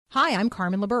Hi, I'm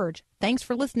Carmen LaBerge. Thanks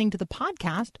for listening to the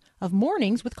podcast of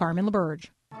Mornings with Carmen LaBerge.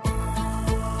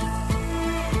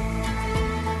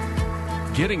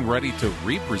 Getting ready to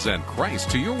represent Christ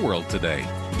to your world today.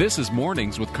 This is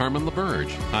Mornings with Carmen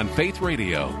LaBerge on Faith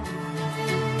Radio. If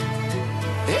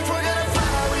we're gonna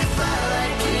fly, we fly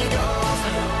like eagles.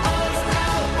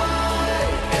 Unstoppable.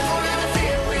 If we're gonna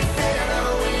fear, we fear no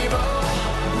evil.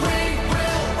 We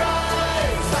will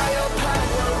rise. By your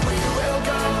power, we will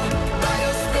go. By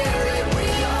your spirit, we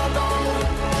are bold.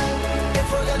 If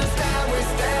we're gonna stand, we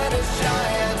stand as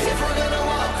giants. If we're gonna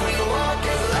walk, we walk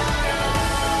as lions.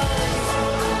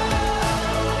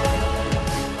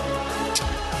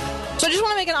 So I just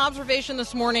want to make an observation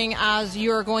this morning as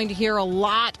you're going to hear a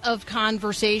lot of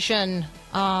conversation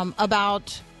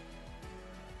about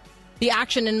the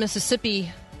action in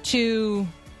Mississippi to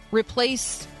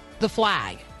replace the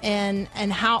flag and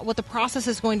what the process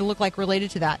is going to look like related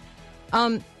to that.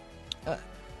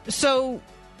 So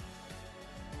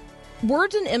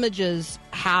words and images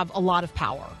have a lot of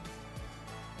power.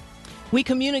 We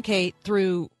communicate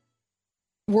through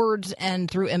words and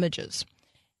through images.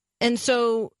 And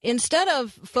so instead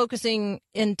of focusing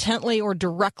intently or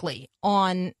directly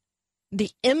on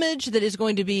the image that is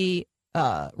going to be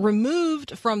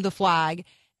removed from the flag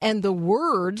and the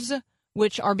words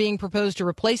which are being proposed to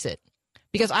replace it,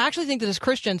 because I actually think that as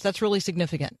Christians, that's really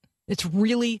significant. It's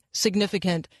really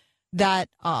significant that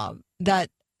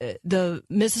the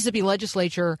Mississippi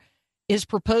legislature is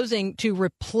proposing to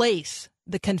replace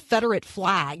the Confederate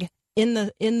flag in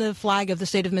the flag of the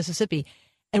state of Mississippi.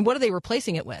 And what are they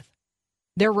replacing it with?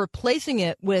 They're replacing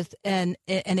it with an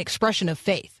expression of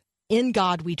faith. In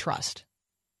God we trust.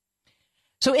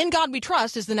 So in God we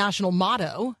trust is the national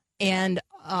motto. And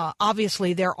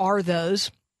obviously there are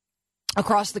those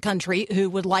across the country who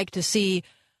would like to see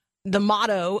the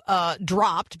motto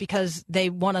dropped because they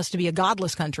want us to be a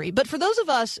godless country. But for those of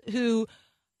us who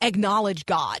acknowledge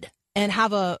God and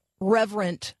have a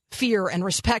reverent fear and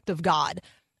respect of God,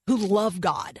 who love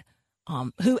God,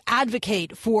 who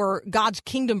advocate for God's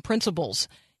kingdom principles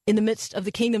in the midst of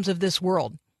the kingdoms of this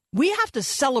world, we have to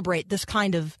celebrate this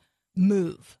kind of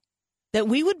move, that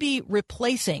we would be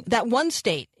replacing, that one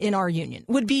state in our union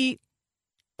would be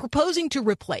proposing to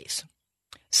replace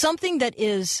something that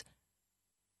is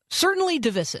certainly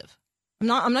divisive.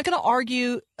 I'm not going to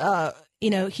argue,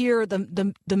 here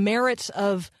the merits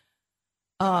of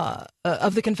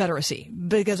the Confederacy,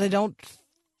 because I don't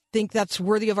think that's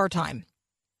worthy of our time.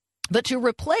 But to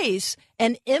replace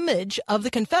an image of the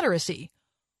Confederacy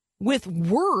with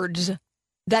words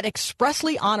that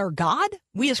expressly honor God,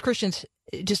 we as Christians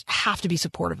just have to be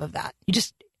supportive of that. You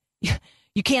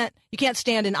can't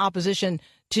stand in opposition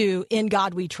to "In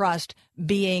God We Trust"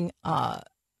 being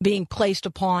placed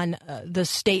upon the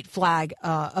state flag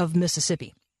of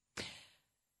Mississippi.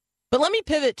 But let me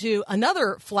pivot to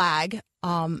another flag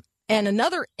and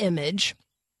another image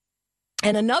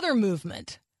and another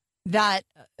movement that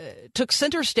took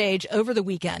center stage over the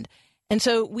weekend. And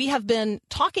so we have been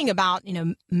talking about,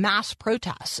 mass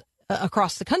protests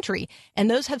across the country, and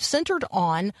those have centered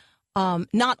on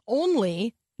not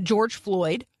only George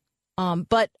Floyd,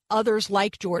 but others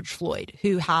like George Floyd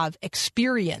who have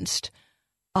experienced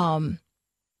what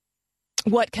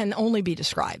can only be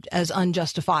described as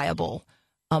unjustifiable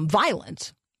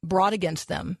violence brought against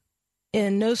them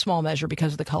in no small measure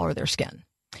because of the color of their skin.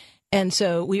 And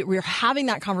so we're having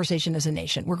that conversation as a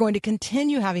nation. We're going to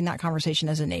continue having that conversation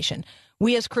as a nation.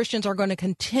 We as Christians are going to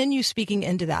continue speaking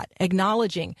into that,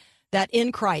 acknowledging that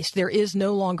in Christ there is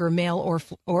no longer male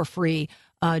or free,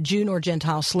 Jew nor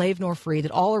Gentile, slave nor free,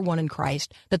 that all are one in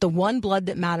Christ, that the one blood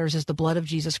that matters is the blood of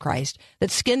Jesus Christ,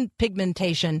 that skin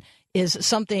pigmentation is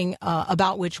something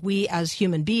about which we as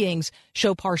human beings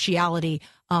show partiality,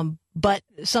 but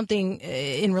something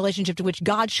in relationship to which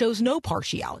God shows no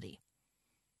partiality.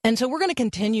 And so we're going to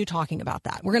continue talking about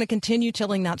that. We're going to continue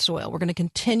tilling that soil. We're going to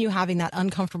continue having that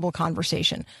uncomfortable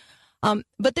conversation.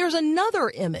 But there's another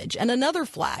image and another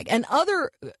flag and other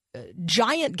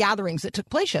giant gatherings that took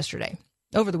place yesterday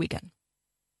over the weekend.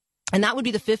 And that would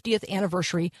be the 50th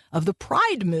anniversary of the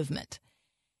Pride movement.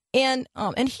 And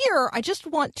here I just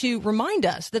want to remind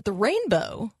us that the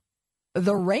rainbow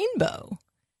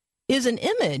is an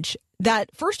image that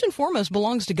first and foremost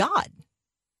belongs to God.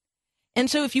 And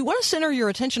so if you want to center your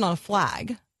attention on a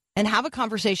flag and have a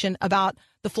conversation about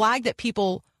the flag that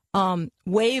people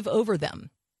wave over them,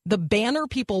 the banner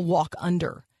people walk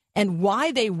under, and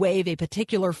why they wave a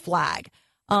particular flag,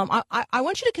 I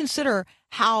want you to consider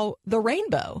how the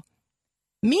rainbow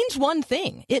means one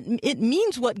thing. It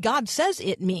means what God says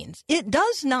it means. It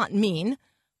does not mean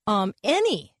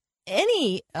any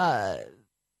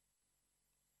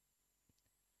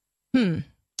I'm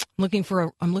looking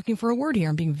for a word here.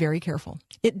 I'm being very careful.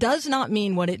 It does not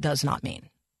mean what it does not mean.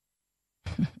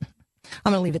 I'm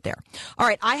going to leave it there. All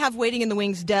right. I have waiting in the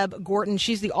wings Deb Gorton.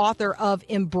 She's the author of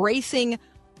Embracing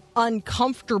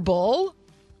Uncomfortable.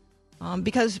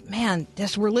 Because, man,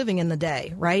 we're living in the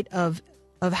day, right, of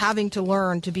having to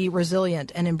learn to be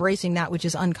resilient and embracing that which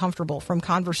is uncomfortable, from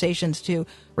conversations to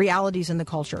realities in the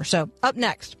culture. So up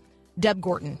next, Deb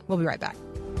Gorton. We'll be right back.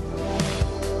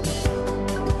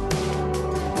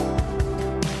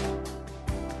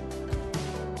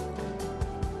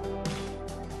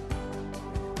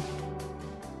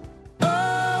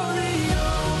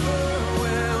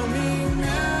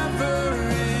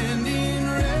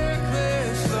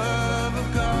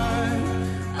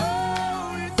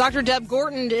 Dr. Deb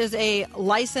Gorton is a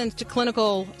licensed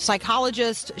clinical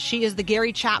psychologist. She is the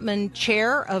Gary Chapman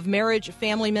Chair of Marriage,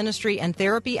 Family Ministry, and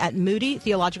Therapy at Moody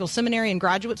Theological Seminary and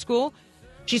Graduate School.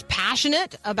 She's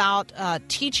passionate about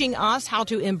teaching us how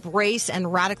to embrace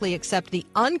and radically accept the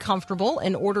uncomfortable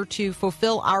in order to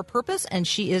fulfill our purpose. And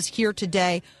she is here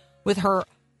today with her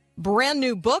brand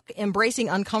new book, Embracing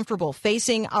Uncomfortable,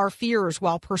 Facing Our Fears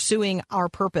While Pursuing Our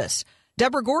Purpose.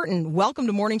 Deborah Gorton, welcome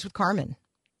to Mornings with Carmen.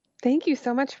 Thank you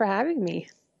so much for having me.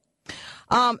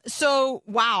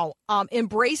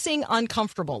 Embracing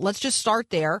uncomfortable. Let's just start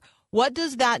there. What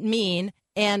does that mean,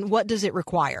 and what does it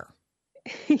require?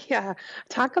 Yeah,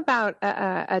 talk about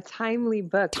a timely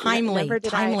book. Never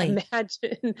did I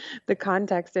imagine the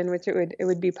context in which it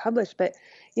would be published. But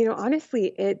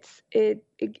honestly,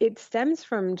 it stems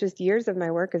from just years of my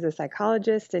work as a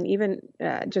psychologist, and even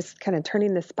just kind of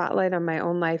turning the spotlight on my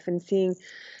own life and seeing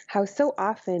how so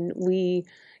often we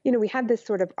have this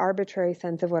sort of arbitrary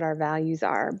sense of what our values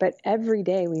are, but every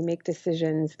day we make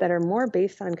decisions that are more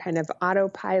based on kind of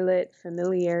autopilot,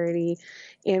 familiarity.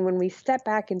 And when we step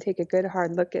back and take a good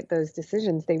hard look at those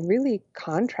decisions, they really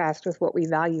contrast with what we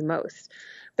value most.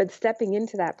 But stepping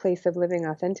into that place of living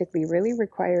authentically really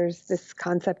requires this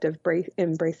concept of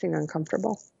embracing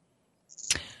uncomfortable.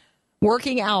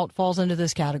 Working out falls into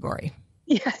this category.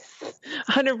 Yes,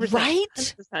 100%. Right?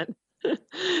 100%.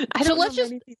 I don't know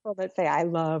many people that say, I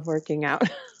love working out.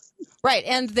 Right.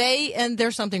 And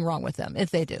there's something wrong with them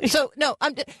if they do. So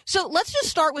let's just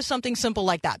start with something simple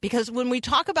like that, because when we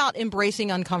talk about embracing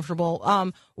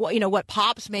uncomfortable, what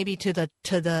pops maybe to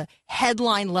the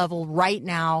headline level right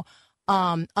now,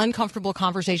 uncomfortable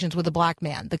conversations with a black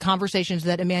man, the conversations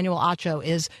that Emmanuel Acho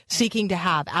is seeking to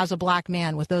have as a black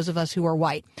man with those of us who are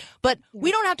white. But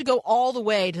we don't have to go all the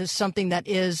way to something that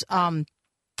is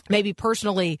maybe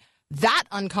personally that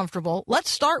uncomfortable. Let's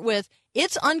start with,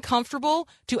 it's uncomfortable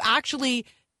to actually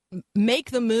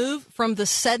make the move from the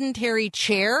sedentary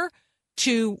chair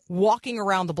to walking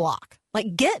around the block.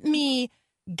 Like, get me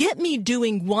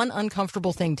doing one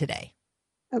uncomfortable thing today.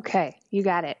 Okay, you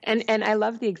got it. And I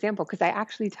love the example because I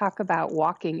actually talk about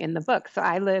walking in the book. So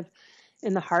I live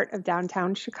in the heart of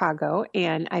downtown Chicago,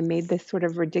 and I made this sort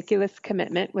of ridiculous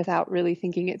commitment without really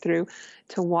thinking it through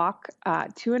to walk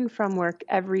to and from work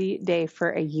every day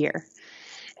for a year.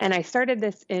 And I started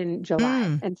this in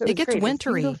July. And so it gets great.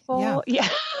 Wintry. Yeah,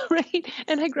 right.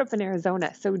 And I grew up in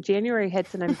Arizona. So January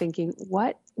hits and I'm thinking,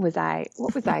 what was I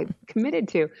committed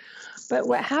to? But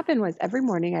what happened was every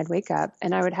morning I'd wake up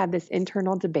and I would have this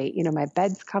internal debate. My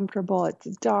bed's comfortable. It's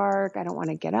dark. I don't want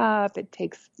to get up. It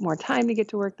takes more time to get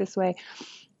to work this way.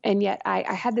 And yet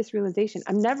I had this realization,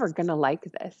 I'm never going to like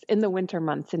this in the winter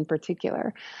months in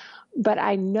particular. But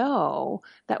I know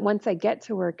that once I get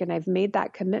to work and I've made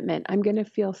that commitment, I'm going to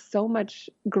feel so much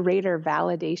greater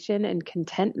validation and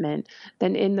contentment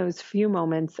than in those few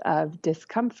moments of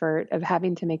discomfort of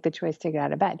having to make the choice to get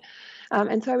out of bed.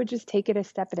 And so I would just take it a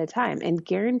step at a time, and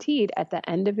guaranteed at the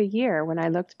end of a year, when I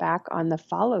looked back on the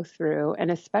follow through, and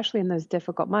especially in those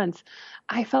difficult months,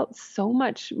 I felt so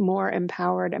much more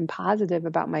empowered and positive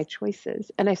about my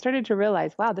choices. And I started to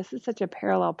realize, wow, this is such a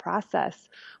parallel process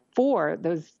for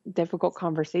those difficult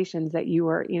conversations that you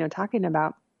were, talking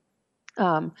about.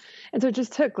 And so it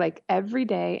just took like every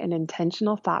day an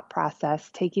intentional thought process,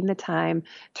 taking the time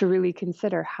to really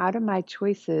consider, how do my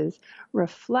choices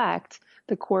reflect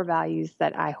the core values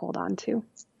that I hold on to?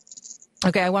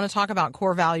 Okay, I want to talk about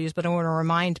core values, but I want to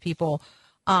remind people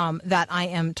that I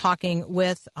am talking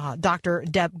with Dr.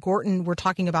 Deb Gorton. We're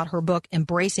talking about her book,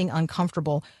 Embracing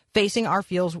Uncomfortable, Facing Our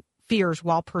Fears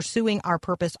While Pursuing Our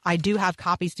Purpose. I do have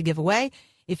copies to give away.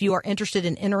 If you are interested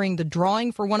in entering the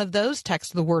drawing for one of those,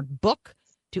 text the word book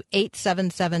to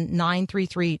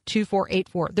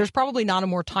 877-933-2484. There's probably not a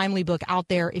more timely book out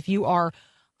there if you are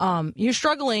you're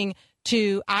struggling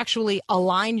to actually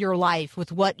align your life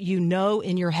with what you know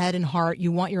in your head and heart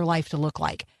you want your life to look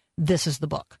like. This is the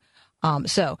book.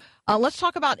 Let's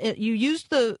talk about it. You used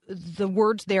the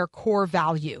words there, core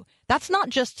value. That's not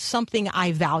just something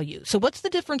I value. So what's the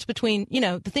difference between,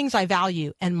 the things I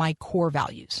value and my core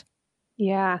values?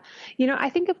 Yeah. I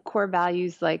think of core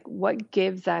values like what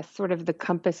gives us sort of the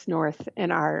compass north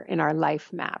in our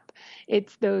life map.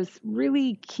 It's those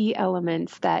really key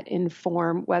elements that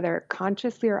inform, whether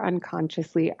consciously or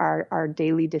unconsciously, our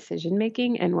daily decision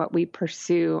making and what we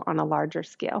pursue on a larger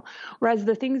scale. Whereas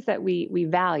the things that we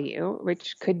value,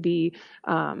 which could be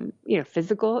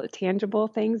physical, tangible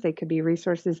things, they could be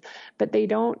resources, but they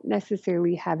don't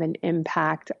necessarily have an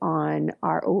impact on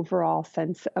our overall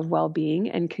sense of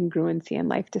well-being and congruency and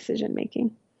life decision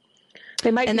making.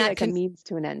 They might be like a means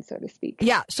to an end, so to speak.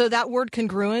 Yeah. So that word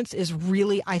congruence is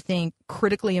really, I think,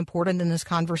 critically important in this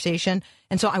conversation.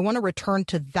 And so I want to return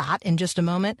to that in just a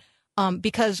moment,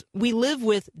 because we live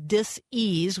with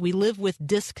dis-ease, we live with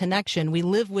disconnection, we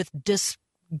live with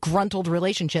disgruntled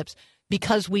relationships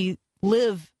because we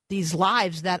live these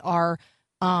lives that are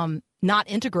not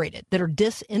integrated, that are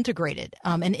disintegrated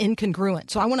and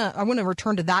incongruent. So I want to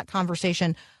return to that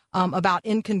conversation about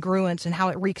incongruence and how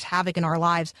it wreaks havoc in our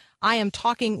lives. I am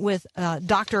talking with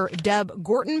Dr. Deb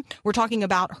Gorton. We're talking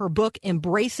about her book,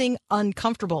 Embracing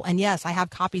Uncomfortable. And yes, I have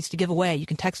copies to give away. You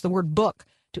can text the word book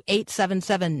to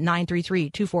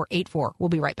 877-933-2484. We'll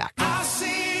be right back. I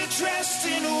see you dressed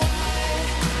in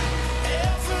white,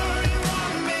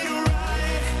 everyone made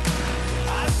right.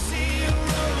 I see a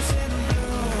rose and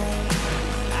bloom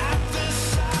at the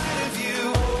side of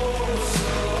you.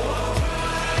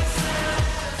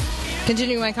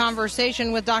 Continuing my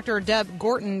conversation with Dr. Deb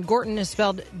Gorton. Gorton is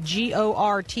spelled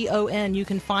Gorton. You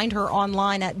can find her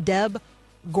online at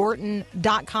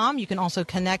debgorton.com. You can also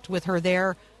connect with her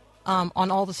there on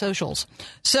all the socials.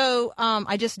 So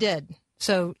I just did.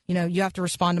 So, you have to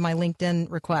respond to my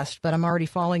LinkedIn request, but I'm already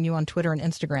following you on Twitter and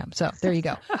Instagram. So there you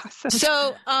go. Awesome.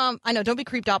 So I know, don't be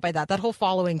creeped out by that whole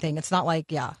following thing. It's not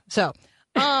like, yeah. So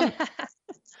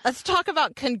let's talk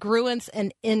about congruence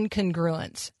and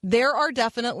incongruence. There are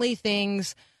definitely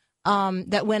things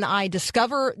that when I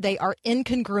discover they are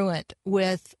incongruent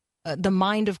with the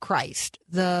mind of Christ,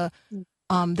 the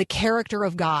character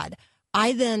of God,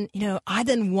 I then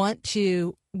want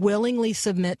to willingly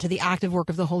submit to the active work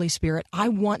of the Holy Spirit. I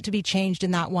want to be changed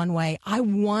in that one way. I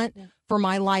want for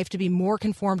my life to be more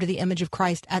conformed to the image of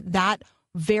Christ at that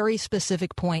very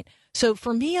specific point. So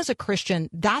for me as a Christian,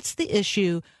 that's the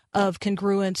issue of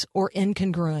congruence or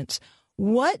incongruence.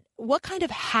 What kind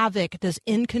of havoc does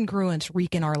incongruence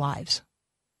wreak in our lives?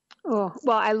 Oh,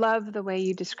 well, I love the way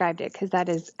you described it, because that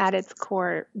is at its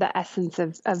core the essence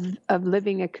of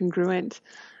living a congruent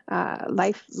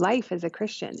life as a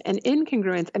Christian. And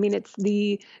incongruence, it's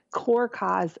the core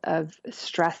cause of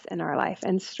stress in our life.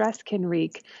 And stress can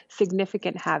wreak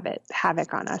significant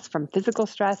havoc on us, from physical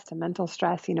stress to mental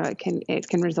stress. It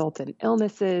can result in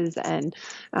illnesses and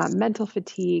mental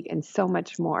fatigue and so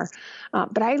much more.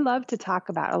 But I love to talk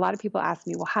about, a lot of people ask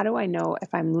me, well, how do I know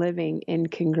if I'm living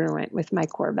incongruent with my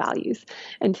core values?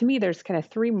 And to me, there's kind of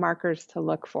 3 markers to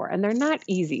look for, and they're not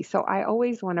easy. So I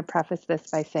always want to preface this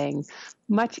by saying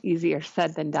much easier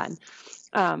said than done.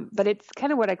 But it's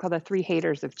kind of what I call the 3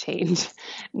 haters of change.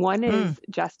 One is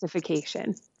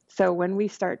justification. So when we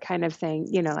start kind of saying,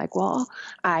 well,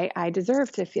 I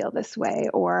deserve to feel this way,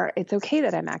 or it's okay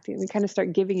that I'm acting, we kind of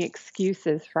start giving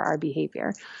excuses for our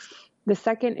behavior. The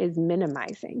second is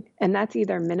minimizing, and that's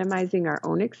either minimizing our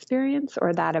own experience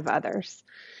or that of others.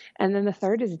 And then the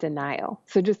third is denial.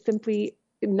 So just simply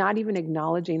not even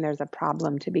acknowledging there's a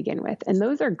problem to begin with. And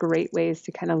those are great ways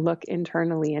to kind of look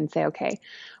internally and say, okay,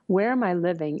 where am I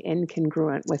living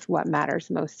incongruent with what matters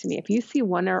most to me? If you see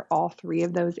one or all 3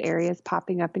 of those areas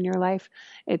popping up in your life,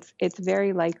 it's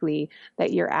very likely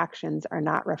that your actions are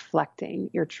not reflecting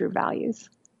your true values.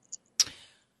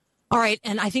 All right.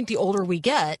 And I think the older we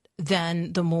get,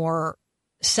 then the more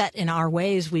set in our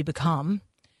ways we become.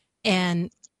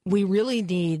 And we really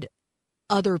need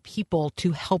other people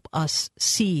to help us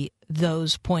see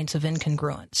those points of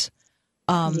incongruence.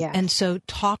 And so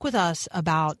talk with us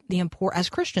about as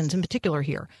Christians in particular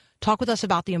here, talk with us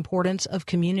about the importance of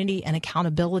community and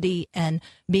accountability and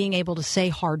being able to say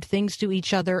hard things to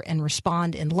each other and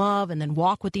respond in love and then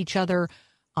walk with each other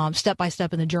step by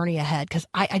step in the journey ahead. Because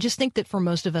I just think that for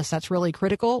most of us, that's really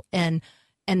critical. And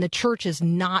the church is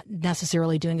not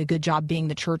necessarily doing a good job being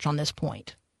the church on this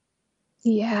point.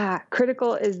 Yeah,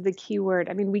 critical is the key word.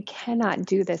 I mean, we cannot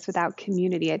do this without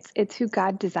community. It's who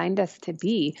God designed us to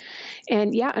be.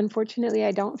 And yeah, unfortunately,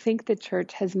 I don't think the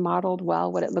church has modeled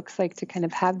well what it looks like to kind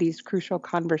of have these crucial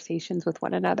conversations with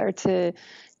one another, to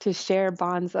share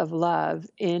bonds of love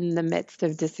in the midst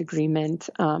of disagreement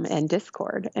and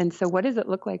discord. And so what does it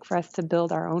look like for us to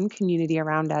build our own community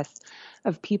around us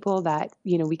of people that,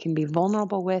 we can be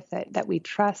vulnerable with, that we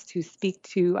trust, who speak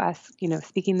to us,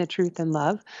 speaking the truth in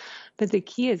love? But the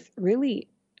key is really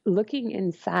looking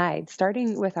inside,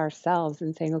 starting with ourselves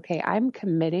and saying, okay, I'm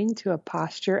committing to a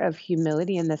posture of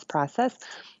humility in this process.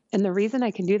 And the reason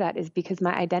I can do that is because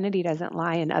my identity doesn't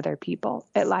lie in other people.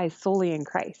 It lies solely in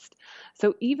Christ.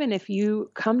 So even if you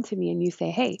come to me and you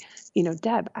say, hey,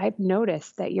 Deb, I've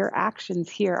noticed that your actions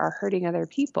here are hurting other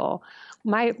people.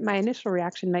 My initial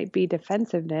reaction might be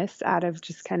defensiveness out of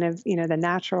just kind of, the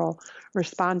natural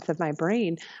response of my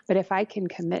brain. But if I can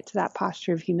commit to that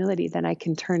posture of humility, then I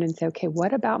can turn and say, okay,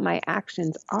 what about my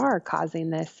actions are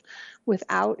causing this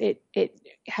without it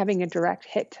having a direct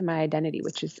hit to my identity,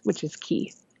 which is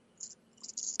key.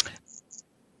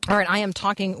 All right, I am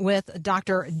talking with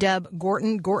Dr. Deb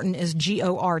Gorton. Gorton is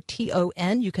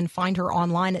Gorton. You can find her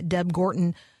online at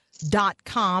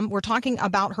debgorton.com. We're talking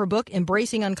about her book,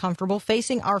 Embracing Uncomfortable,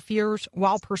 Facing Our Fears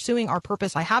While Pursuing Our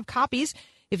Purpose. I have copies.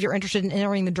 If you're interested in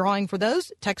entering the drawing for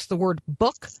those, text the word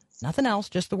book, nothing else,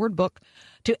 just the word book,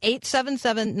 to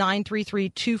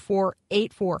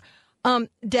 877-933-2484.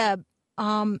 Deb,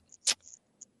 I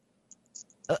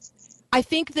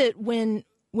think that when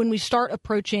we start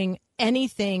approaching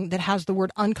anything that has the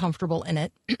word uncomfortable in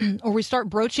it, or we start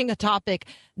broaching a topic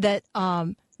that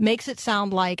makes it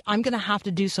sound like I'm going to have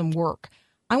to do some work,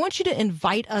 I want you to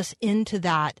invite us into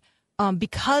that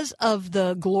because of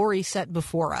the glory set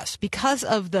before us, because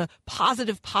of the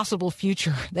positive possible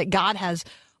future that God has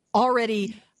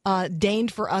already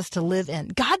deigned for us to live in.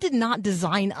 God did not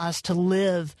design us to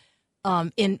live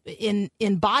in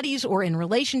bodies or in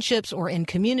relationships or in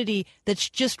community that's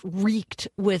just reeked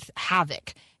with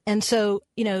havoc. And so,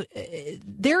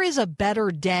 there is a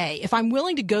better day. If I'm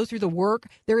willing to go through the work,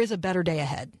 there is a better day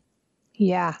ahead.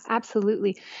 Yeah,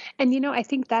 absolutely. And, I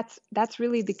think that's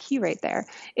really the key right there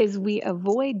is we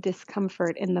avoid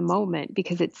discomfort in the moment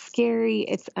because it's scary,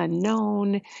 it's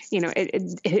unknown,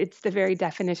 it's the very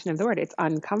definition of the word. It's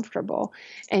uncomfortable.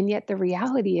 And yet the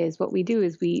reality is what we do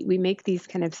is we make these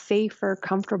kind of safer,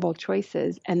 comfortable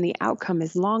choices, and the outcome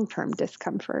is long-term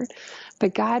discomfort.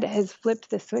 But God has flipped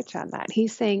the switch on that.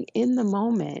 He's saying in the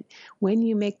moment, when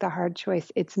you make the hard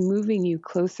choice, it's moving you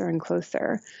closer and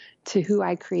closer to who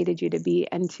I created you to be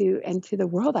and to the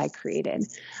world I created.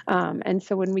 And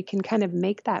so when we can kind of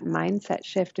make that mindset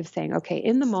shift of saying, okay,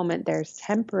 in the moment, there's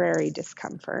temporary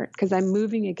discomfort because I'm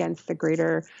moving against the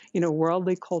greater,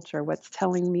 worldly culture, what's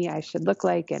telling me I should look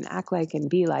like and act like and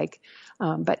be like.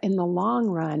 But in the long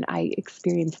run, I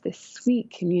experience this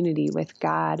sweet community with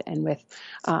God and with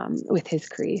his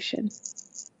creation.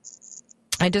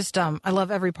 I just, I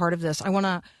love every part of this. I want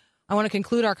to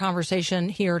conclude our conversation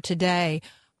here today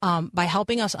by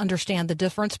helping us understand the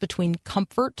difference between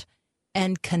comfort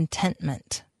and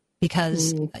contentment,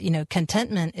 because,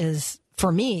 contentment is,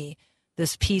 for me,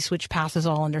 this peace which passes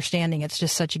all understanding. It's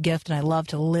just such a gift, and I love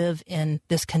to live in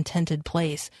this contented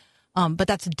place. But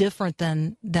that's different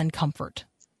than comfort.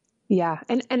 Yeah.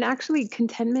 And actually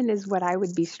contentment is what I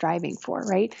would be striving for,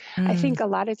 right? I think a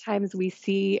lot of times we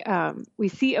see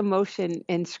emotion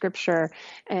in scripture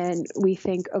and we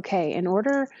think, okay, in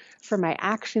order for my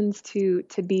actions to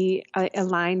be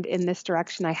aligned in this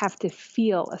direction, I have to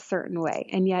feel a certain way.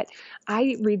 And yet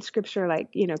I read scripture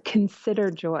like, consider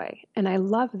joy. And I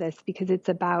love this because it's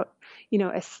about,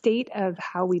 a state of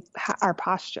our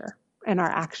posture and our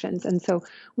actions. And so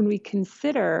when we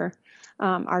consider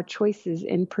our choices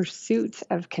in pursuit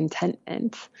of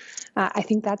contentment, I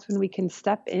think that's when we can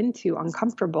step into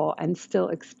uncomfortable and still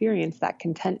experience that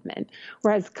contentment.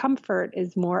 Whereas comfort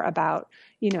is more about,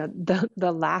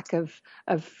 the lack of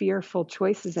fearful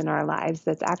choices in our lives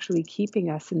that's actually keeping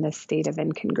us in this state of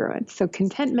incongruence. So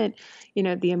contentment,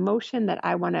 the emotion that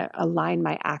I want to align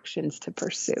my actions to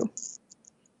pursue.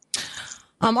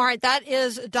 All right, that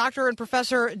is Dr. and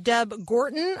Professor Deb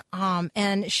Gorton,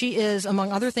 and she is,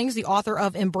 among other things, the author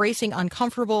of Embracing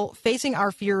Uncomfortable, Facing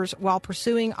Our Fears While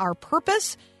Pursuing Our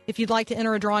Purpose. If you'd like to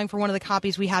enter a drawing for one of the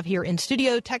copies we have here in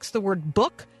studio, text the word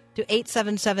book to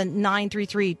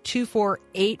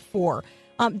 877-933-2484.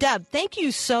 Deb, thank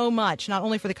you so much, not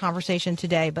only for the conversation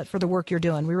today, but for the work you're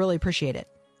doing. We really appreciate it.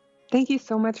 Thank you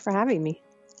so much for having me.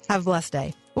 Have a blessed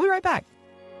day. We'll be right back.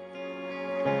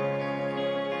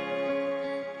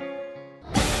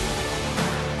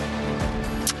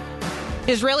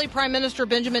 Israeli Prime Minister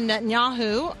Benjamin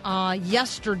Netanyahu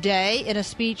yesterday in a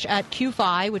speech at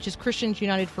CUFI, which is Christians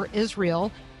United for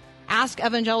Israel, asked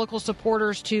evangelical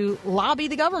supporters to lobby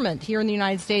the government here in the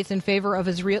United States in favor of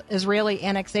Israeli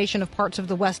annexation of parts of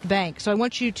the West Bank. So I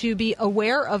want you to be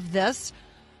aware of this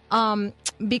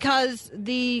because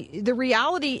the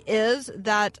reality is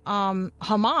that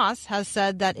Hamas has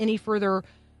said that any further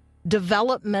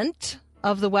development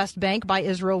of the West Bank by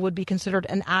Israel would be considered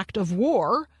an act of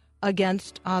war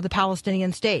against the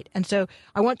Palestinian state. And so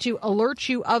I want to alert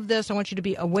you of this. I want you to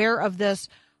be aware of this.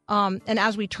 And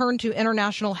as we turn to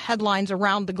international headlines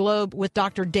around the globe with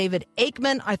Dr. David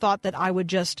Aikman, I thought that I would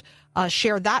just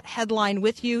share that headline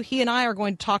with you. He and I are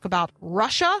going to talk about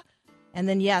Russia and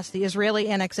then, yes, the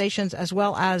Israeli annexations, as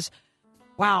well as,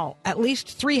 wow, at least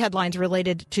 3 headlines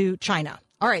related to China.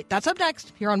 All right, that's up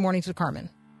next here on Mornings with Carmen.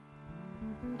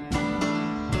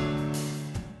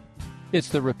 It's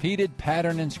the repeated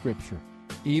pattern in Scripture.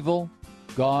 Evil,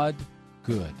 God,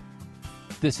 good.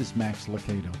 This is Max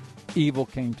Lucado. Evil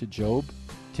came to Job,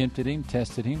 tempted him,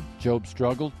 tested him. Job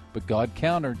struggled, but God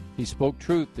countered. He spoke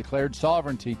truth, declared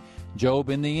sovereignty. Job,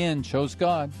 in the end, chose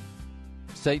God.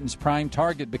 Satan's prime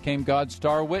target became God's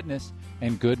star witness,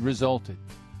 and good resulted.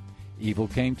 Evil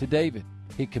came to David.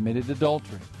 He committed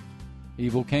adultery.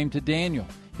 Evil came to Daniel.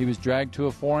 He was dragged to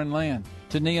a foreign land.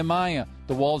 To Nehemiah,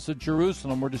 the walls of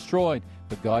Jerusalem were destroyed,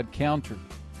 but God countered.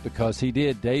 Because he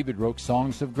did, David wrote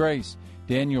songs of grace.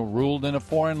 Daniel ruled in a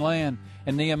foreign land,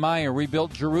 and Nehemiah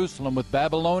rebuilt Jerusalem with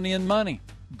Babylonian money.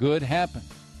 Good happened.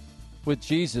 With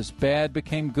Jesus, bad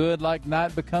became good like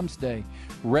night becomes day,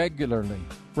 regularly,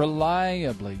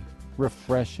 reliably,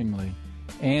 refreshingly,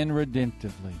 and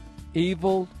redemptively.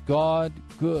 Evil, God,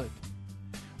 good.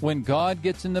 When God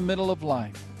gets in the middle of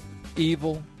life,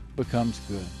 evil becomes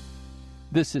good.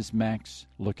 This is Max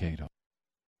Lucado.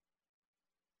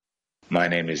 My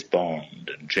name is Bond,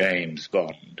 James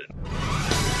Bond.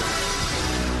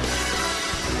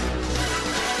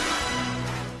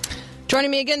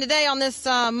 Joining me again today on this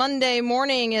Monday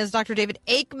morning is Dr. David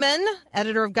Aikman,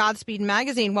 editor of Godspeed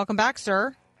Magazine. Welcome back,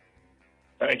 sir.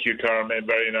 Thank you, Carmen.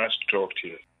 Very nice to talk to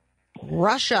you.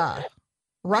 Russia.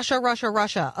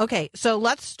 Okay, so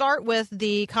let's start with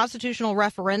the constitutional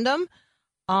referendum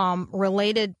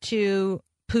related to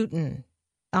Putin.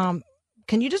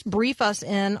 Can you just brief us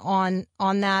in on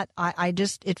that?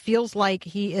 It feels like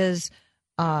he is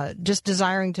just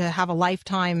desiring to have a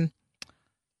lifetime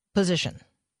position.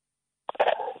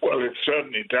 Well, it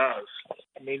certainly does.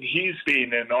 I mean, he's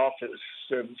been in office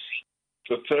since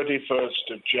the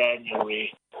 31st of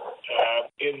January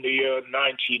in the year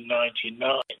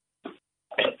 1999.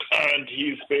 And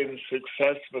he's been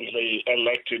successfully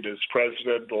elected as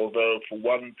president, although for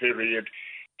one period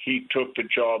he took the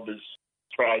job as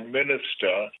prime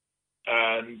minister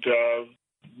and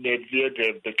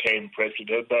Medvedev became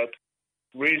president. But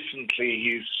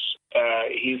recently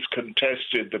he's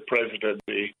contested the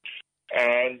presidency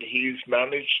and he's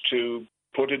managed to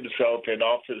put himself in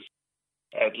office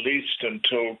at least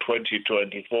until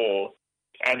 2024.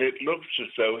 And it looks as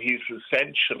though he's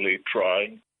essentially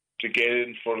trying to get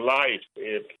in for life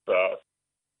if the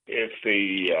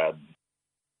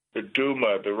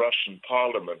Duma, the Russian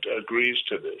parliament, agrees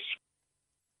to this.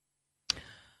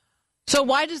 So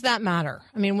why does that matter?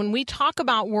 I mean, when we talk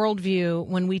about worldview,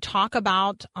 when we talk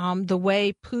about the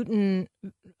way Putin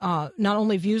not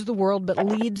only views the world but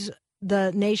leads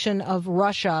the nation of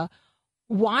Russia,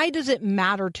 why does it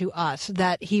matter to us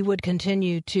that he would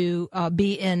continue to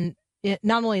be in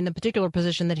not only in the particular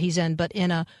position that he's in, but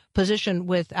in a position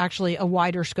with actually a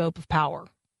wider scope of power?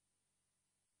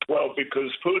 Well,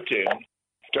 because Putin,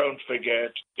 don't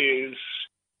forget, is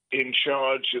in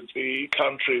charge of the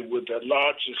country with the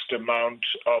largest amount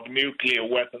of nuclear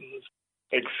weapons,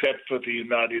 except for the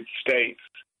United States.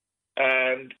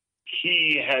 And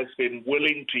he has been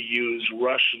willing to use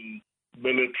Russian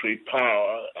military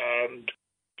power and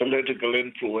political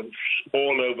influence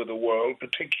all over the world,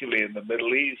 particularly in the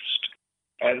Middle East.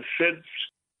 And since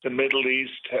the Middle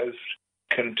East has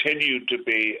continued to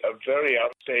be a very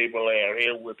unstable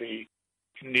area with the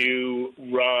new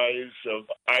rise of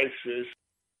ISIS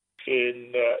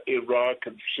in Iraq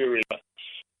and Syria,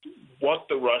 what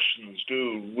the Russians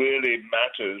do really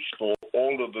matters for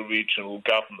all of the regional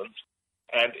governments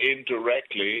and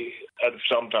indirectly and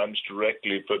sometimes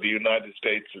directly for the United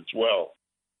States as well.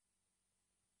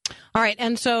 All right,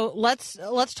 and so let's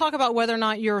talk about whether or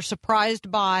not you're surprised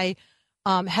by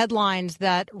headlines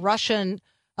that Russia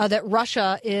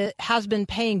has been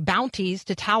paying bounties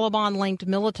to Taliban-linked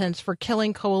militants for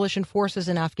killing coalition forces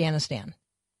in Afghanistan.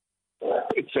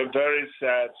 It's a very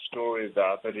sad story,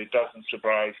 that, but it doesn't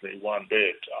surprise me one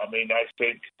bit. I mean, I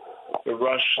think the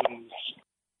Russians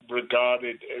regard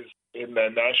it as in their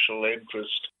national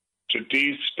interest to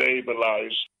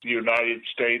destabilize the United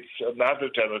States and other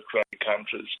democratic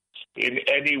countries in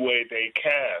any way they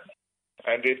can.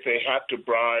 And if they had to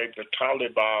bribe the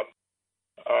Taliban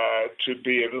to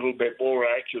be a little bit more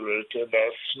accurate, and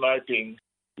they're sniping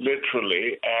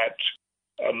literally at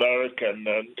American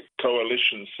and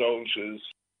coalition soldiers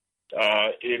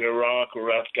in Iraq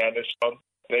or Afghanistan,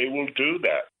 they will do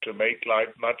that to make life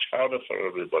much harder for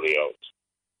everybody else.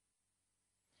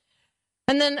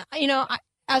 And then,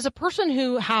 as a person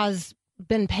who has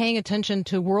been paying attention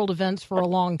to world events for a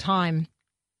long time,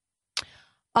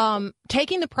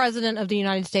 taking the president of the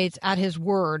United States at his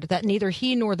word that neither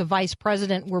he nor the vice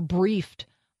president were briefed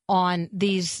on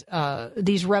these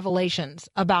revelations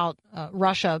about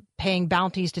Russia paying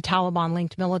bounties to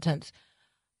Taliban-linked militants,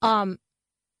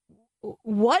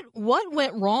 what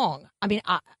went wrong? I mean,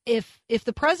 if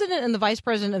the president and the vice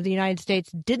president of the United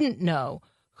States didn't know,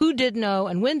 who did know,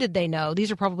 and when did they know?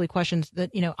 These are probably questions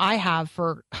that I have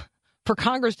for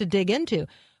Congress to dig into.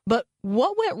 But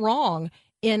what went wrong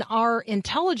in our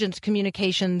intelligence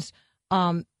communications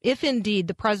if indeed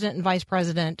the president and vice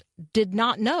president did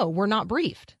not know, were not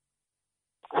briefed?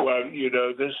 Well,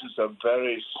 this is a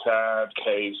very sad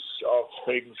case of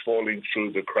things falling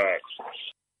through the cracks.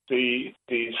 The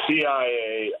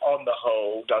CIA, on the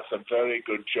whole, does a very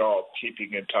good job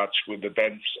keeping in touch with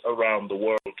events around the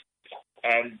world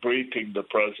and briefing the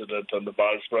president and the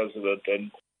vice president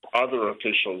and other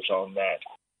officials on that.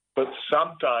 But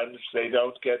sometimes they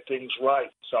don't get things right.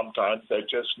 Sometimes they're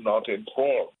just not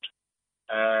informed.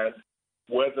 And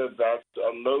whether that's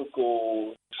a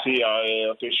local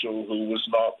CIA official who was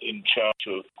not in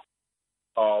charge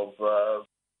of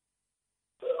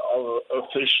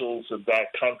officials of that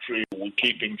country who were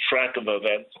keeping track of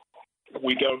events,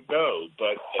 we don't know.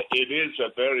 But it is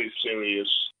a very serious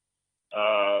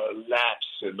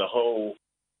lapse in the whole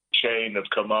chain of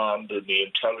command in the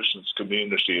intelligence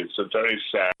community. It's a very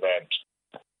sad event.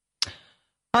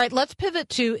 All right, let's pivot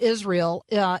to Israel.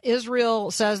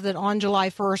 Israel says that on July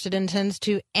 1st, it intends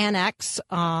to annex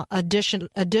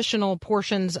additional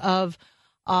portions of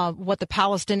what the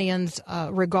Palestinians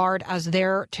regard as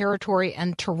their territory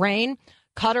and terrain.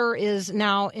 Qatar is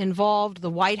now involved. The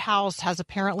White House has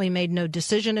apparently made no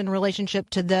decision in relationship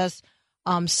to this.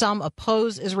 Some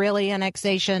oppose Israeli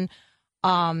annexation.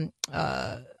 The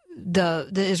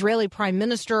Israeli Prime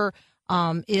Minister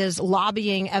is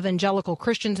lobbying evangelical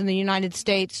Christians in the United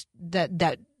States,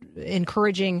 that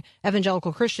encouraging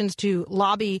evangelical Christians to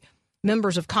lobby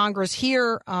members of Congress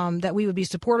here that we would be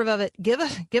supportive of it. Give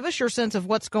us your sense of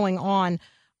what's going on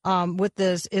with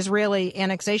this Israeli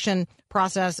annexation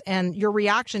process and your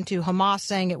reaction to Hamas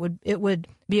saying it would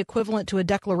be equivalent to a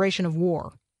declaration of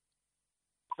war.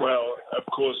 Well, of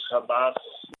course, Hamas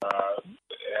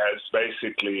has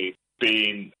basically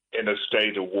been in a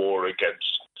state of war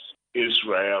against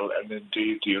Israel and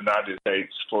indeed the United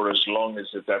States for as long as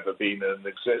it's ever been in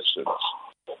existence.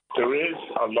 There is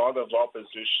a lot of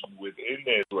opposition within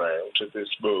Israel to this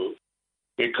move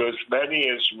because many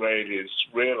Israelis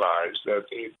realize that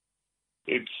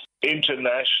it's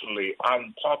internationally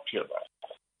unpopular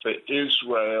for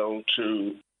Israel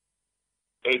to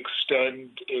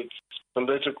extend its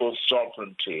political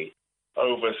sovereignty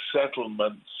over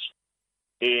settlements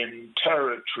in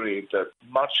territory that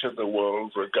much of the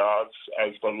world regards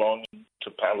as belonging to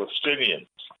Palestinians,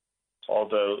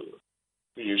 although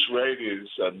the Israelis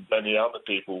and many other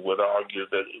people would argue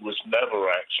that it was never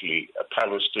actually a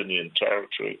Palestinian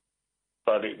territory,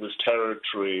 but it was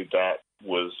territory that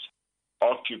was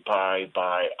occupied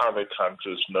by other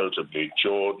countries, notably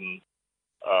Jordan,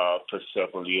 for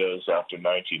several years after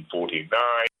 1949.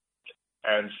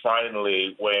 And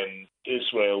finally, when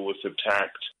Israel was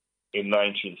attacked in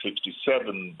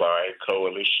 1967 by a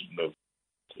coalition of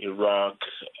Iraq,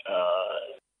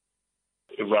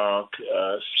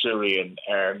 Syrian,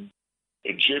 and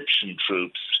Egyptian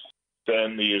troops,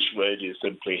 then the Israelis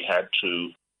simply had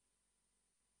to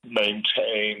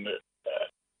maintain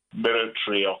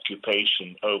military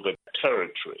occupation over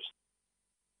territory.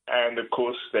 And of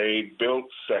course, they built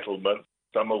settlements,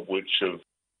 some of which have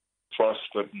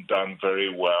prospered and done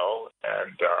very well,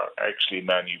 and are actually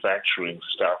manufacturing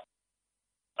stuff.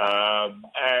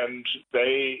 And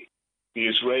the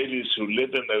Israelis who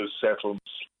live in those settlements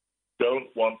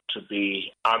don't want to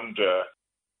be under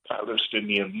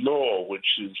Palestinian law,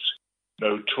 which is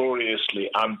notoriously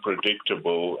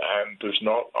unpredictable and does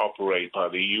not operate by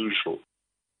the usual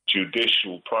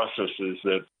judicial processes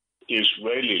that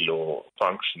Israeli law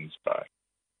functions by.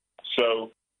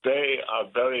 So they are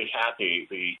very happy.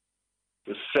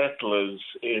 The settlers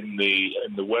in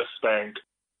the West Bank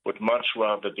would much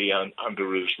rather be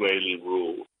under Israeli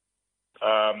rule.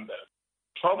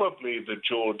 Probably the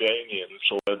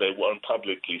Jordanians, although they won't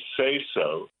publicly say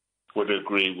so, would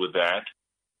agree with that,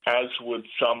 as would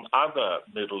some other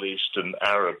Middle Eastern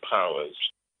Arab powers.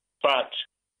 But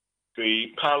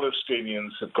the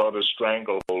Palestinians have got a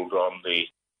stranglehold on the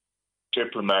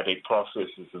diplomatic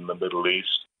processes in the Middle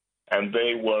East, and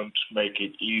they won't make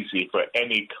it easy for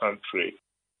any country,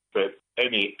 that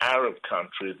any Arab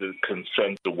country that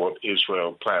consents to what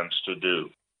Israel plans to do.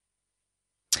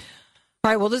 All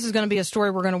right, well, this is going to be a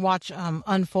story we're going to watch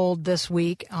unfold this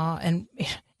week and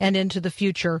into the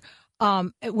future.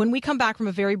 When we come back from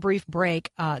a very brief break,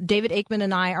 David Aikman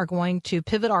and I are going to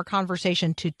pivot our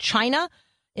conversation to China.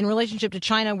 In relationship to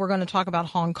China, we're going to talk about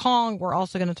Hong Kong. We're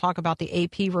also going to talk about the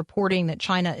AP reporting that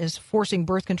China is forcing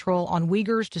birth control on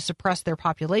Uyghurs to suppress their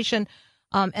population.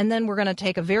 And then we're going to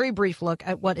take a very brief look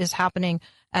at what is happening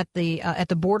at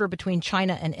the border between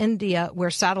China and India,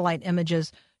 where satellite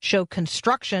images show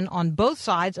construction on both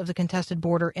sides of the contested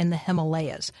border in the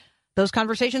Himalayas. Those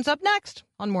conversations up next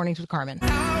on Mornings with Carmen.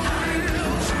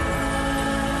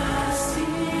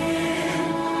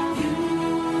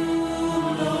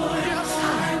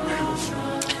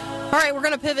 All right, we're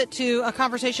going to pivot to a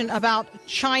conversation about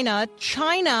China.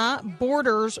 China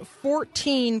borders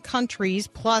 14 countries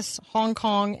plus Hong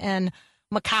Kong and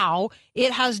Macau.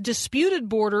 It has disputed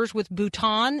borders with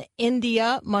Bhutan,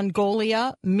 India,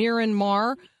 Mongolia,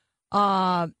 Myanmar,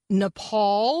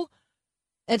 Nepal.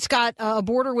 It's got a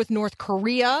border with North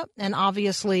Korea and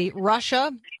obviously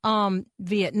Russia,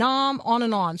 Vietnam, on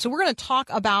and on. So we're going to talk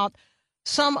about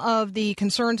some of the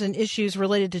concerns and issues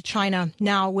related to China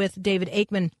now with David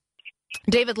Aikman.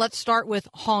 David, let's start with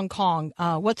Hong Kong.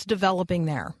 What's developing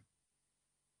there?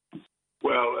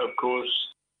 Well, of course,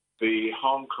 the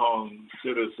Hong Kong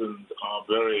citizens are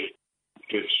very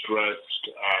distressed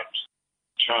at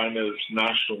China's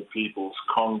National People's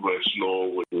Congress law,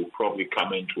 which will probably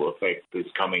come into effect this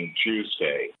coming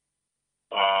Tuesday,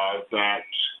 that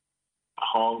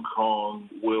Hong Kong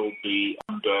will be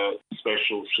under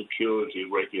special security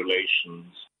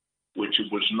regulations, which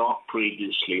it was not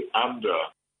previously under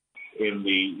in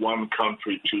the one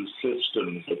country, two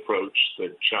systems approach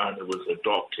that China was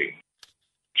adopting.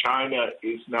 China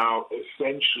is now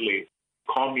essentially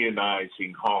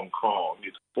communizing Hong Kong.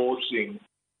 It's forcing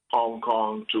Hong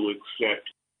Kong to accept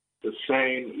the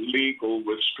same legal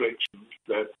restrictions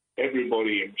that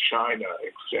everybody in China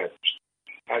accepts.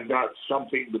 And that's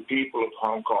something the people of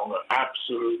Hong Kong are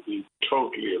absolutely,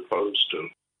 totally opposed to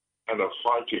and are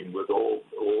fighting with all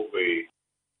the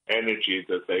energy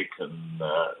that they can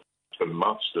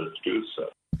muster to do so.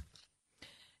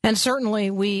 And certainly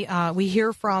we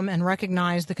hear from and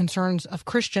recognize the concerns of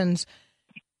Christians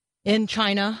in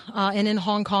China and in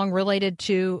Hong Kong related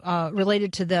to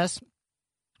this.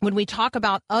 When we talk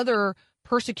about other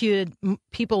persecuted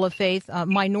people of faith,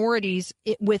 minorities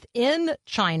within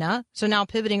China, so now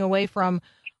pivoting away from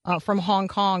Hong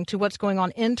Kong to what's going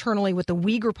on internally with the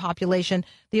Uyghur population,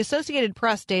 the Associated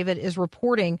Press, David, is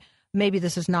reporting, maybe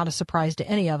this is not a surprise to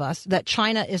any of us, that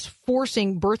China is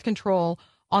forcing birth control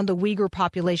on the Uyghur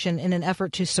population in an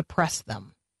effort to suppress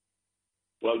them.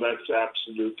 Well, that's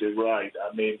absolutely right.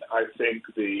 I mean, I think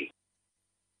the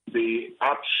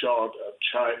upshot of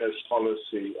China's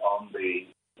policy on the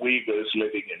Uyghurs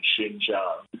living in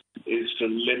Xinjiang is to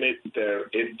limit their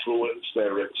influence,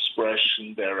 their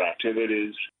expression, their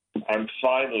activities, and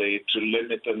finally to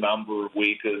limit the number of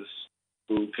Uyghurs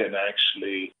who can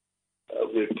actually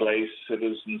replace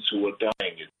citizens who are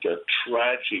dying. It's a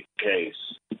tragic case.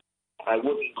 I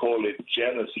wouldn't call it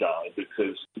genocide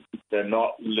because they're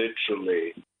not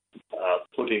literally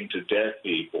putting to death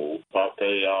people, but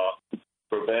they are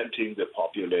preventing the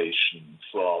population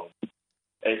from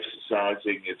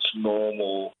exercising its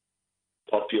normal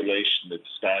population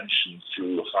expansion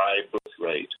through high birth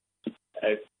rate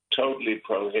and totally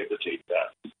prohibiting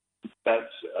that.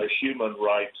 That's a human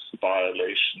rights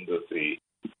violation of the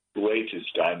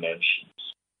greatest dimensions.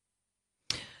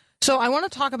 So I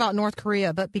want to talk about North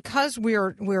Korea, but because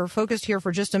we're focused here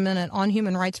for just a minute on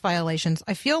human rights violations,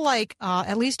 I feel like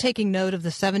at least taking note of the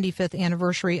 75th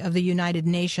anniversary of the United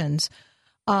Nations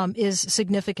is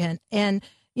significant. And,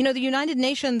 you know, the United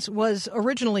Nations was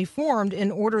originally formed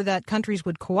in order that countries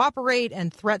would cooperate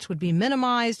and threats would be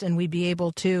minimized and we'd be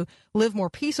able to live more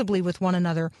peaceably with one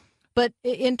another. But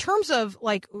in terms of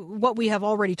like what we have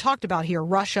already talked about here,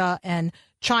 Russia and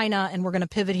China, and we're going to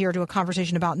pivot here to a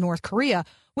conversation about North Korea,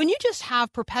 when you just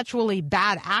have perpetually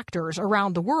bad actors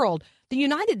around the world, the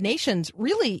United Nations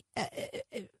really,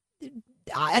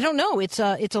 I don't know, it's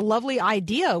a lovely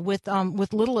idea with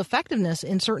little effectiveness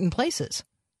in certain places.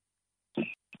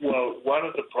 Well, one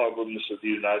of the problems of the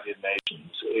United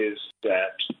Nations is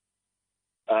that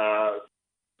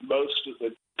most of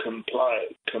the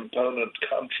component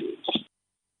countries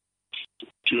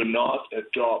do not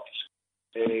adopt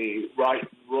a right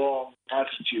and wrong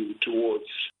attitude towards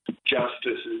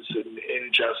justices and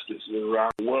injustices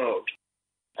around the world.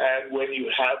 And when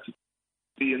you have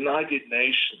the United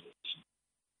Nations,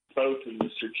 both in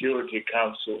the Security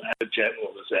Council and the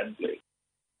General Assembly,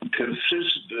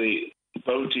 consistently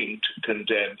voting to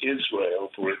condemn Israel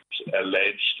for its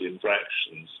alleged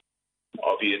infractions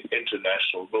of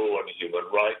international law and human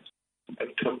rights,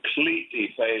 and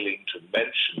completely failing to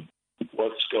mention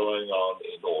what's going on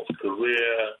in North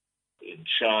Korea, in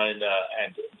China,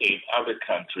 and in other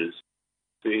countries,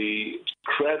 the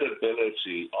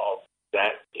credibility of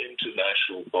that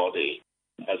international body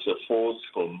as a force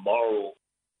for moral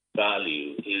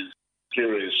value is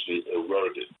seriously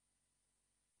eroded.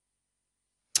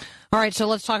 All right, so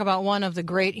let's talk about one of the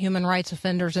great human rights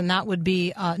offenders, and that would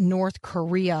be North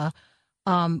Korea.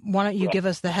 Why don't you give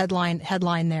us the headline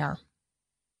there?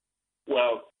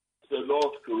 Well, the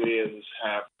North Koreans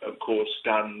have, of course,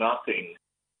 done nothing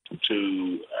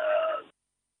to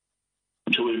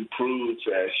improve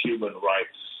their human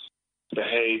rights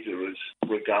behavior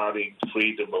regarding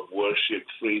freedom of worship,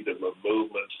 freedom of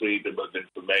movement, freedom of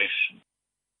information.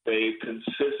 They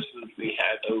consistently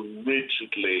had a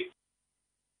rigidly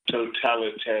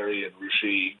totalitarian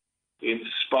regime, in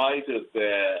spite of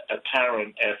their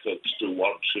apparent efforts to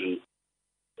want to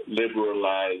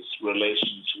liberalize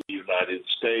relations with the United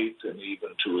States and even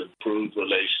to improve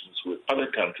relations with other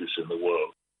countries in the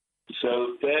world.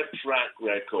 So their track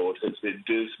record has been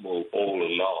dismal all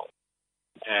along.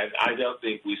 And I don't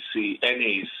think we see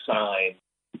any sign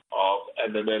of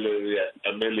an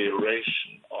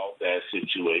amelioration of their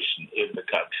situation in the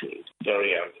country. It's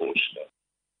very unfortunate.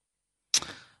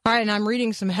 All right, and I'm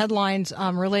reading some headlines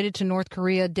related to North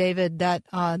Korea, David, that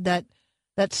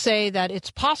say that it's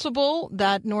possible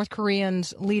that North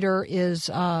Korean's leader is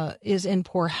in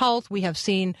poor health. We have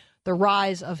seen the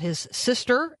rise of his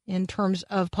sister in terms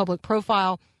of public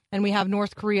profile, and we have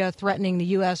North Korea threatening the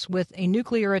U.S. with a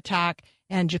nuclear attack,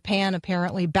 and Japan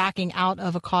apparently backing out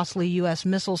of a costly U.S.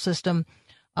 missile system,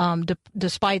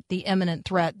 despite the imminent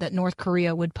threat that North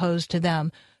Korea would pose to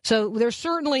them. So there's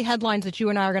certainly headlines that you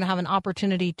and I are going to have an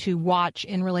opportunity to watch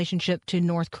in relationship to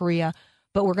North Korea,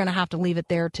 but we're going to have to leave it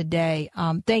there today.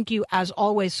 Thank you, as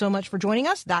always, so much for joining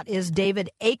us. That is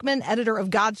David Aikman, editor of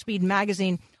Godspeed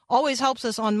Magazine. Always helps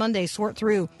us on Monday sort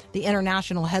through the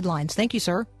international headlines. Thank you,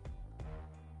 sir.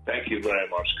 Thank you very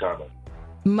much, Carmen.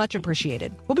 Much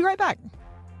appreciated. We'll be right back.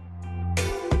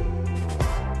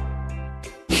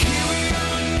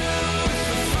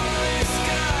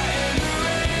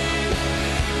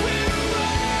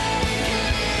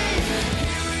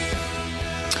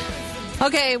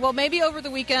 Okay, well, maybe over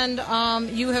the weekend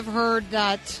you have heard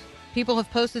that people have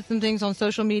posted some things on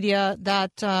social media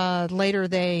that later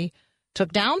they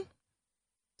took down,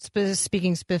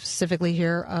 speaking specifically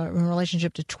here in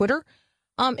relationship to Twitter.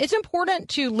 It's important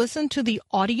to listen to the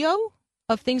audio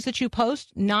of things that you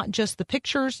post, not just the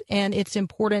pictures, and it's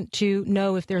important to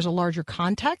know if there's a larger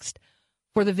context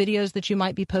for the videos that you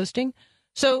might be posting.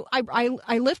 So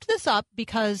I lift this up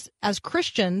because as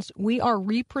Christians, we are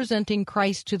representing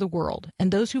Christ to the world.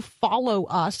 And those who follow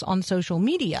us on social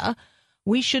media,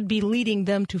 we should be leading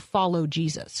them to follow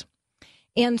Jesus.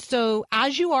 And so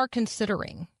as you are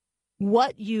considering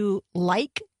what you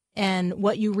like and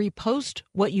what you repost,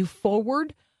 what you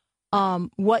forward,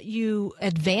 what you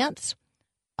advance,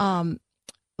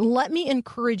 let me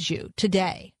encourage you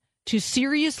today to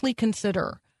seriously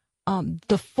consider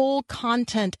the full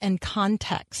content and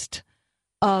context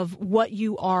of what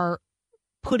you are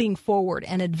putting forward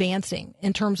and advancing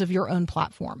in terms of your own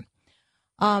platform.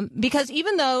 Because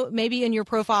even though maybe in your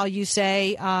profile you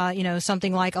say,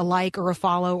 something like a like or a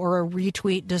follow or a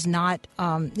retweet is not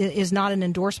an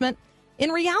endorsement, in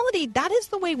reality, that is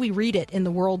the way we read it in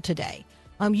the world today.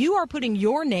 You are putting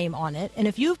your name on it, and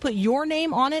if you've put your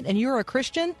name on it and you're a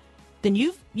Christian, then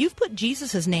you've put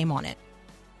Jesus' name on it.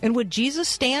 And would Jesus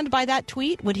stand by that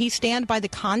tweet? Would he stand by the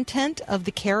content of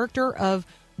the character of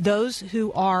those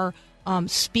who are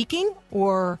speaking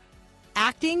or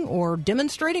acting or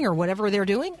demonstrating or whatever they're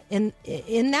doing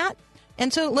in that?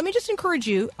 And so let me just encourage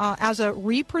you, as a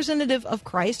representative of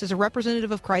Christ, as a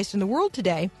representative of Christ in the world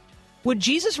today, would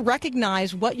Jesus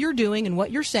recognize what you're doing and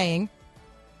what you're saying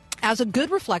as a good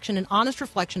reflection, an honest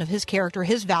reflection of his character,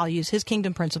 his values, his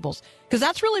kingdom principles? Because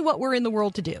that's really what we're in the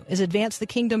world to do, is advance the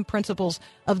kingdom principles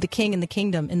of the king and the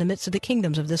kingdom in the midst of the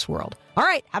kingdoms of this world. All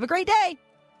right, have a great day,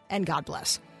 and God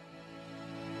bless.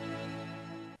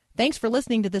 Thanks for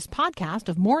listening to this podcast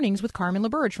of Mornings with Carmen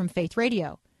LaBerge from Faith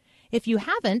Radio. If you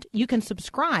haven't, you can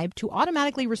subscribe to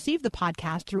automatically receive the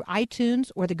podcast through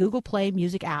iTunes or the Google Play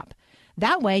Music app.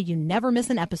 That way you never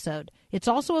miss an episode. It's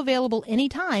also available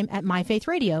anytime at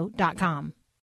myfaithradio.com.